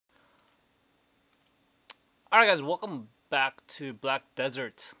Alright guys, welcome back to Black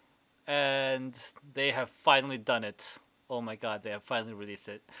Desert. And they have finally done it. Oh my god, they have finally released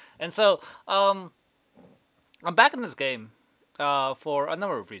it. And so, I'm back in this game for a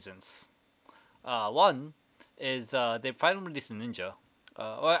number of reasons. One is they finally released a ninja.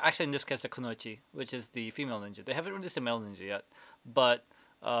 Well, actually, in this case, the Kunoichi, which is the female ninja. They haven't released a male ninja yet. But,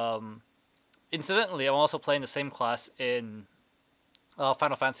 um, incidentally, I'm also playing the same class in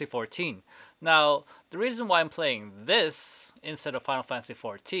Final Fantasy 14. Now, the reason why I'm playing this instead of Final Fantasy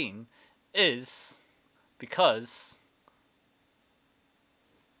 14 is because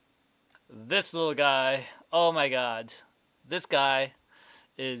this little guy, oh my god, this guy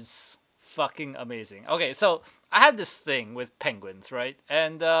is fucking amazing. Okay, so I had this thing with penguins, right?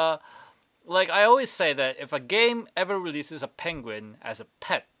 And like I always say that if a game ever releases a penguin as a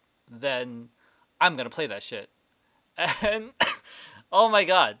pet, then I'm gonna play that shit. And oh my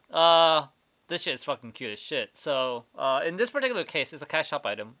god, this shit is fucking cute as shit. So in this particular case, it's a cash shop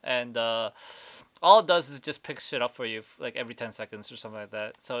item, and all it does is just pick shit up for you like every 10 seconds or something like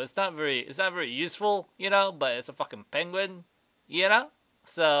that. So it's not very useful, but it's a fucking penguin, you know.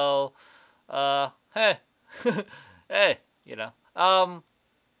 So hey, hey, you know.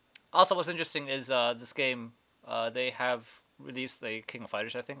 Also, what's interesting is this game, they have released like King of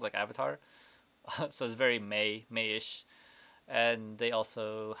Fighters, I think, like Avatar. So it's very May-ish, and they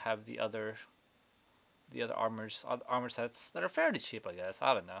also have the other armor sets that are fairly cheap, I guess.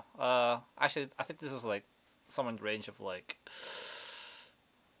 I don't know. Actually, I think this is like somewhere in the range of like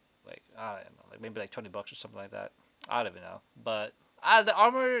I don't know, like maybe like $20 or something like that. I don't even know, but the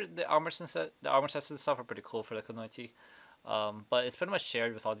armor sets and stuff are pretty cool for the Kunoichi. But it's pretty much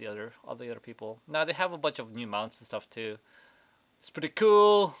shared with all the other people. Now they have a bunch of new mounts and stuff too. It's pretty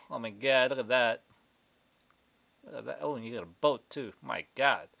cool. Oh my god, look at that. Look at that. Oh, and you got a boat too. My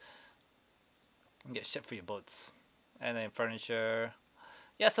god. You can get shit for your boats. And then furniture.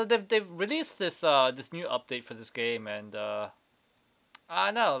 Yeah, so they've released this new update for this game, and I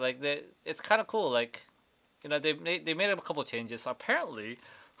know, like it's kind of cool. Like, they made a couple changes. Apparently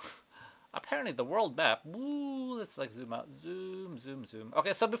the world map. Woo, let's like zoom out, zoom, zoom, zoom.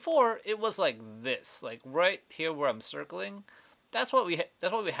 Okay, so before it was like this, like right here where I'm circling. That's what we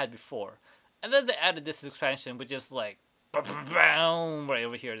had before, and then they added this expansion, which is like right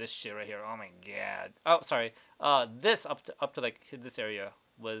over here. This shit right here. Oh my god. Oh, sorry. This up to like this area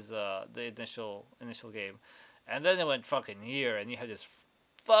was the initial game, and then it went fucking here, and you had this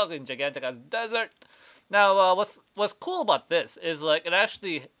fucking gigantic ass desert. Now, what's cool about this is like it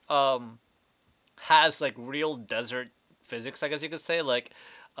actually has like real desert physics, I guess you could say. Like,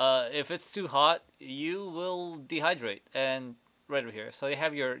 if it's too hot, you will dehydrate, and right over here. So you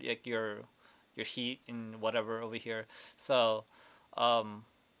have your heat and whatever over here. So, um,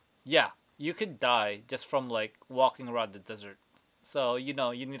 yeah, you could die just from like walking around the desert. So you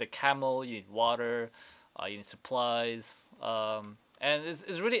need a camel, you need water, you need supplies. And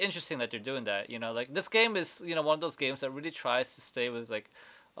it's really interesting that they're doing that. Like this game is one of those games that really tries to stay with like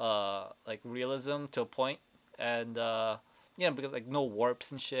realism to a point, and because like no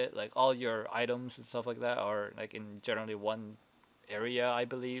warps and shit. Like all your items and stuff like that are like in generally one area, I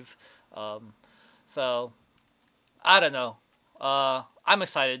believe. Um, so I don't know. I'm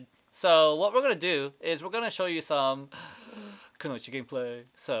excited. So what we're gonna do is we're gonna show you some Kunoichi gameplay.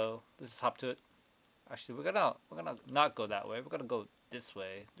 So let's just hop to it. Actually, we're gonna not go that way. We're gonna go this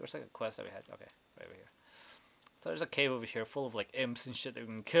way. There's like a quest that we had. Okay, right over here. So there's a cave over here full of like imps and shit that we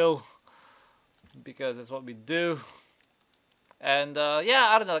can kill because that's what we do. And yeah,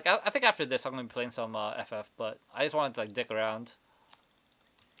 I don't know. Like I think after this I'm gonna be playing some FF, but I just wanted to like dick around.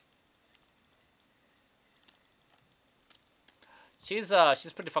 She's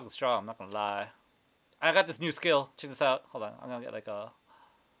pretty fucking strong. I'm not gonna lie. I got this new skill. Check this out. Hold on. I'm gonna get like a.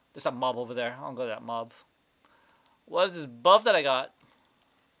 There's a mob over there. I'm gonna go to that mob. What is this buff that I got?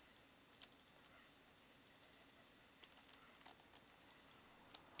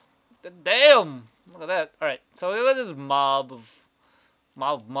 Damn! Look at that. Alright, so we got this mobs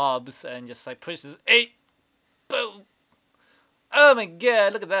and just like push this 8. Boom! Oh my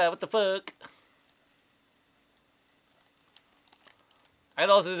god, look at that. What the fuck? And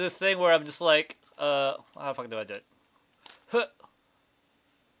also this thing where I'm just like, how the fuck do I do it? Huh.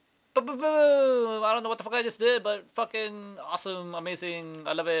 Boom, boom, boom. I don't know what the fuck I just did, but fucking awesome, amazing,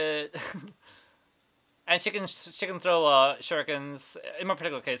 I love it. And she can throw shurikens. In my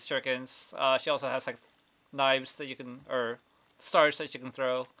particular case, shurikens. She also has like knives that you can, or stars that you can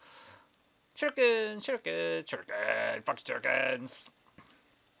throw. Shuriken, shuriken, shuriken, fuck shurikens.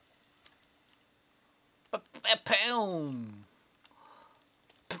 Pound.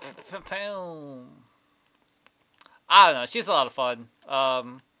 Pound. I don't know. She's a lot of fun.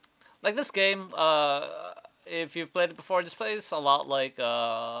 Like this game, if you've played it before, this plays a lot like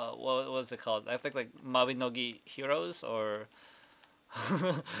what was it called? I think like Mabinogi Heroes or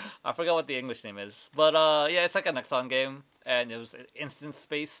I forgot what the English name is. But yeah, it's like a Nexon game, and it was instance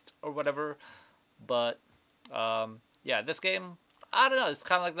based or whatever. But yeah, this game, I don't know. It's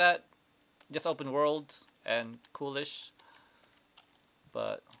kind of like that, just open world and coolish.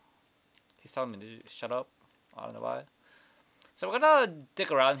 But he's telling me to shut up. I don't know why. So we're gonna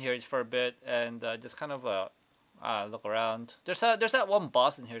dig around here for a bit and just kind of look around. There's that one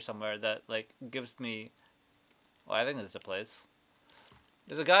boss in here somewhere that like gives me. Well, I think this is the place.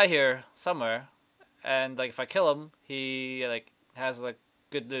 There's a guy here somewhere, and like if I kill him, he like has like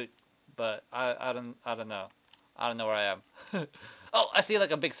good loot. But I don't know. I don't know where I am. Oh, I see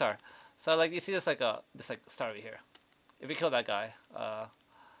like a big star. So like you see this like star over here. If you kill that guy,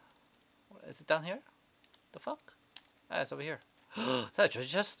 is it down here? The fuck? Ah, it's over here. Is that a treasure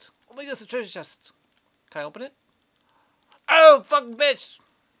chest? Oh my god, it's a treasure chest. Can I open it? Oh, fuck, bitch!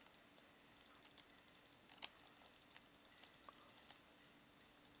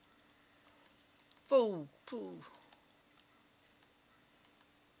 Foo, foo.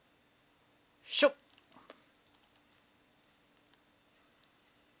 Shoop!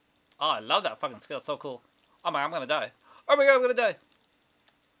 Oh, I love that fucking skill. It's so cool. Oh my god, I'm gonna die. Oh my god, I'm gonna die.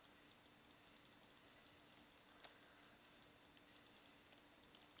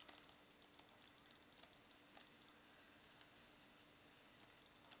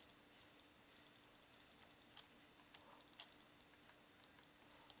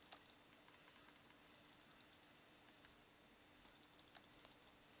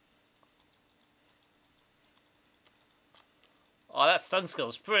 Oh, that stun skill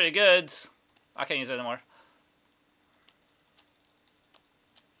is pretty good. I can't use it anymore.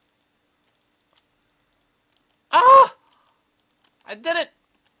 Ah! I did it!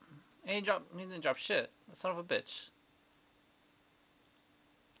 He didn't drop shit. Son of a bitch.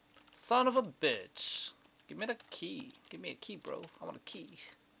 Son of a bitch. Give me the key. Give me a key, bro. I want a key.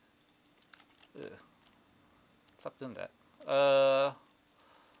 Ugh. Stop doing that.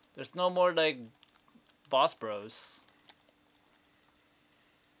 There's no more, like, boss bros.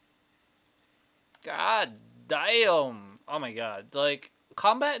 God damn. Oh my god. Like,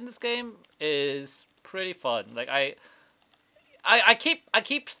 combat in this game is pretty fun. Like, I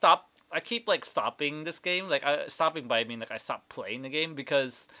keep stopping this game. Like, stopping by I mean like I stop playing the game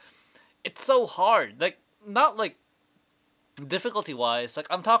because it's so hard. Like, not like difficulty wise. Like,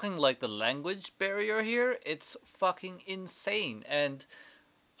 I'm talking like the language barrier here. It's fucking insane. And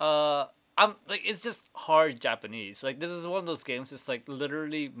I'm like it's just hard Japanese. Like, this is one of those games that's like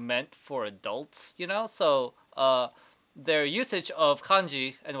literally meant for adults, you know? So their usage of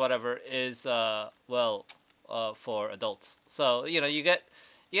kanji and whatever is for adults. So, you know, you get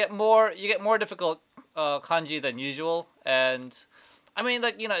more difficult kanji than usual, and I mean,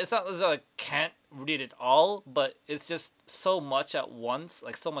 like, you know, it's not as though I can't read it all, but it's just so much at once,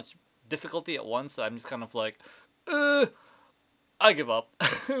 like so much difficulty at once that I'm just kind of like, I give up.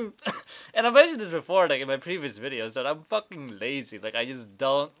 And I mentioned this before, like in my previous videos, that I'm fucking lazy. Like, I just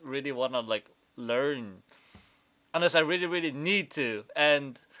don't really want to like learn unless I really, really need to.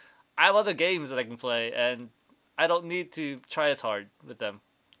 And I have other games that I can play, and I don't need to try as hard with them.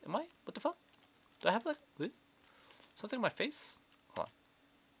 Am I? What the fuck? Do I have like something in my face? Hold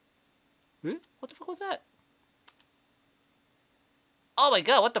on. What the fuck was that? Oh my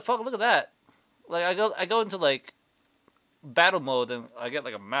god! What the fuck? Look at that! Like, I go into like battle mode and I get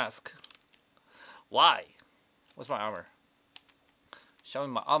like a mask. Why? What's my armor? Show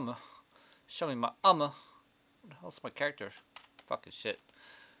me my armor. Show me my armor. What the hell's my character? Fucking shit.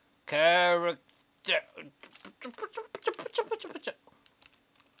 Character.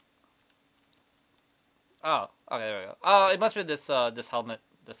 Oh, okay, there we go. Oh, it must be this this helmet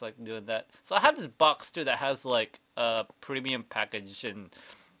that's like doing that. So I have this box too that has like a premium package and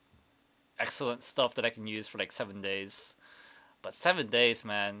excellent stuff that I can use for like 7 days. But 7 days,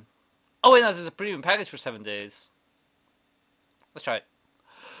 man. Oh wait, no, there's a premium package for 7 days. Let's try it.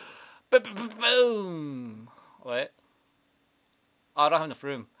 Boom. Wait. Oh, I don't have enough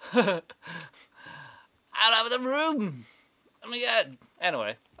room. I don't have enough room. Oh my god.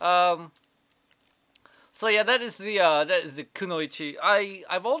 Anyway, so yeah, that is the Kunoichi.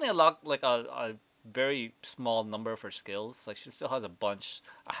 I've only unlocked like a very small number of her skills. Like, she still has a bunch.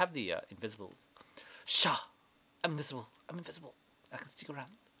 I have the invisible. Sha, I'm invisible. I'm invisible. I can stick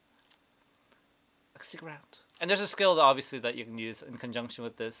around. I can stick around. And there's a skill that obviously that you can use in conjunction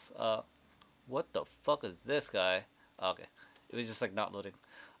with this. What the fuck is this guy? Oh, okay, it was just like not loading.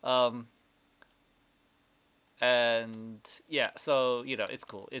 And yeah, so you know, it's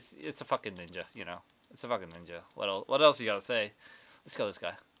cool. It's a fucking ninja. You know, it's a fucking ninja. What else? What else you gotta say? Let's kill this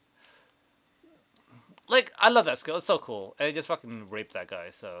guy. Like, I love that skill. It's so cool. And it just fucking raped that guy.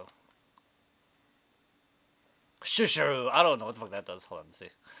 So shusharu. I don't know what the fuck that does. Hold on, let's see.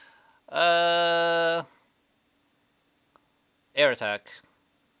 Uh, air attack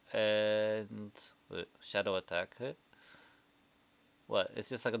and wait, shadow attack. Huh? What? It's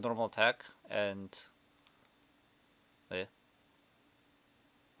just like a normal attack and wait.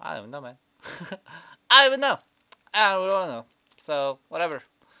 I don't even know, man. I don't even know. I don't really know. So whatever.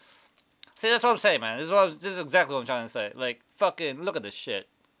 See, that's what I'm saying, man. This is exactly what I'm trying to say. Like, fucking look at this shit.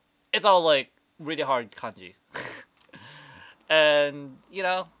 It's all like really hard kanji, and you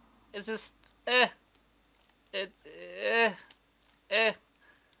know, it's just it eh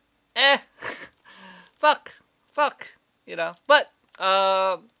eh fuck fuck, you know. But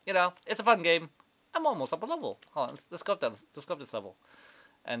you know, it's a fun game. I'm almost up a level. Hold on, let's go up that. Let's go up this level,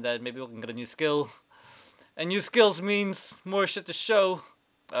 and then maybe we can get a new skill. And new skills means more shit to show.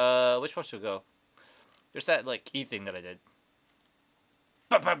 Which one should we go? There's that like key thing that I did.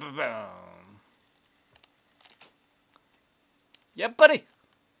 Yeah, buddy.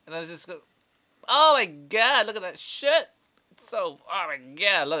 And I was just go. Oh my god! Look at that shit. It's so. Oh my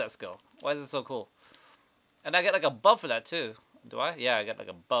god! I love that skill. Why is it so cool? And I get like a buff for that too. Do I? Yeah, I get like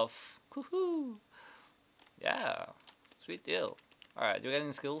a buff. Woohoo! Yeah, sweet deal. All right, do we got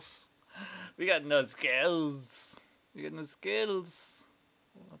any skills? We got no skills. We got no skills.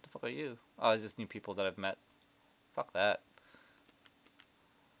 What the fuck are you? Oh, it's just new people that I've met. Fuck that.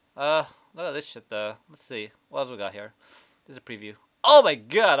 Look at this shit though. Let's see. What else we got here? This is a preview. Oh my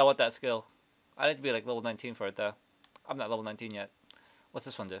god, I want that skill. I need to be like level 19 for it though. I'm not level 19 yet. What's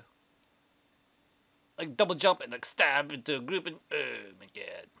this one do? Like double jump and like stab into a group and oh my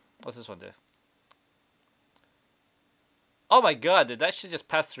god. What's this one do? Oh my god, did that shit just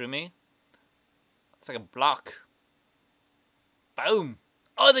pass through me? It's like a block. Boom.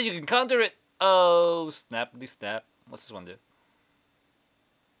 Oh, then you can counter it. Oh, snappity snap. What's this one do?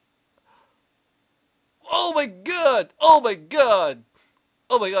 Oh my god! Oh my god!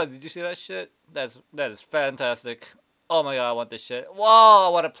 Oh my god, did you see that shit? That is fantastic. Oh my god, I want this shit. Whoa, I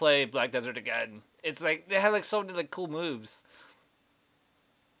want to play Black Desert again. It's like, they have like so many like cool moves.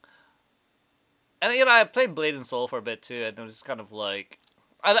 And you know, I played Blade and Soul for a bit too, and it was just kind of like,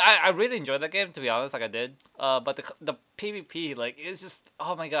 I really enjoyed that game, to be honest, like I did. But the PvP, like, it's just,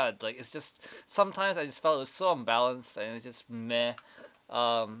 oh my god, like, it's just, sometimes I just felt it was so unbalanced, and it's just meh.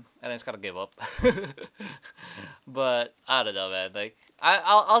 And I just gotta give up. But I don't know, man. Like,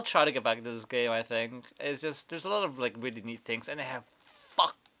 I'll try to get back into this game. I think it's just, there's a lot of like really neat things, and they have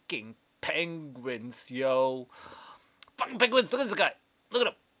fucking penguins, yo. Fucking penguins! Look at this guy. Look at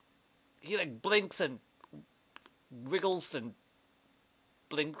him. He like blinks and wiggles and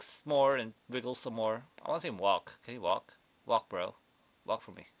blinks more and wiggles some more. I want to see him walk. Can he walk? Walk, bro. Walk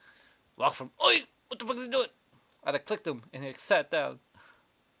for me. Walk from. Oi! What the fuck is he doing? And I clicked him and he sat down.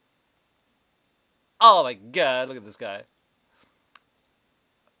 Oh my god! Look at this guy.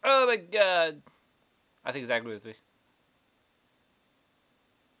 Oh my god! I think he's angry with me.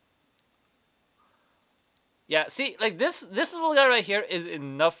 Yeah, see, like this little guy right here is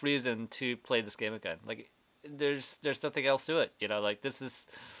enough reason to play this game again. Like, there's nothing else to it, you know. Like this is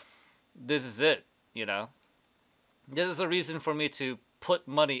it, you know. This is a reason for me to put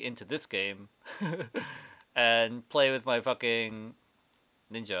money into this game and play with my fucking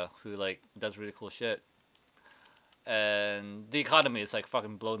ninja who like does really cool shit. And the economy is like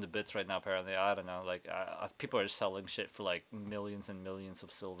fucking blown to bits right now. Apparently, I don't know. Like, people are selling shit for like millions and millions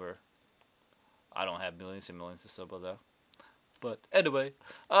of silver. I don't have millions and millions of silver though. But anyway,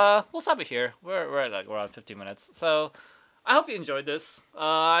 we'll stop it here. We're at like around 15 minutes. So I hope you enjoyed this.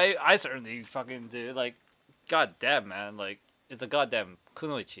 I certainly fucking do. Like, goddamn, man. Like, it's a goddamn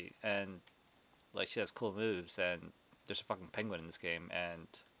Kunoichi, and like she has cool moves, and there's a fucking penguin in this game, and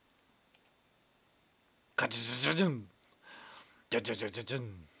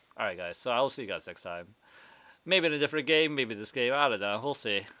alright guys, so I'll see you guys next time. Maybe in a different game, maybe this game, I don't know, we'll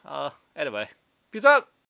see. Anyway, peace out!